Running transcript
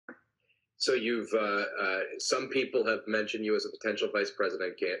So you've some people have mentioned you as a potential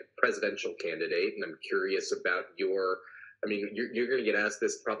presidential candidate, and I'm curious about your. I mean, you're going to get asked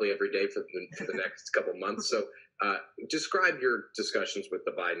this probably every day for the next couple months. So describe your discussions with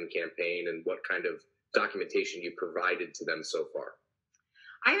the Biden campaign and what kind of documentation you provided to them so far.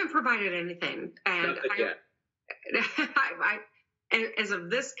 I haven't provided anything, and Nothing yet. as of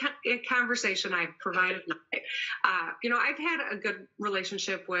this conversation, I've provided nothing. I've had a good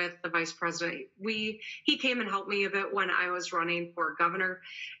relationship with the vice president. He came and helped me a bit when I was running for governor.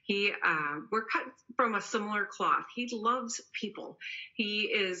 We're cut from a similar cloth. He loves people. He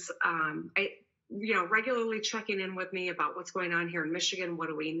is, regularly checking in with me about what's going on here in Michigan. What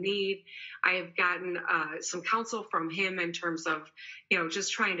do we need? I have gotten some counsel from him in terms of,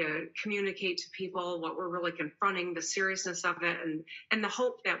 just trying to communicate to people what we're really confronting, the seriousness of it, and the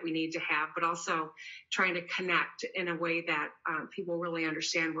hope that we need to have, but also trying to connect in a way that people really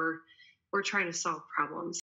understand we're trying to solve problems.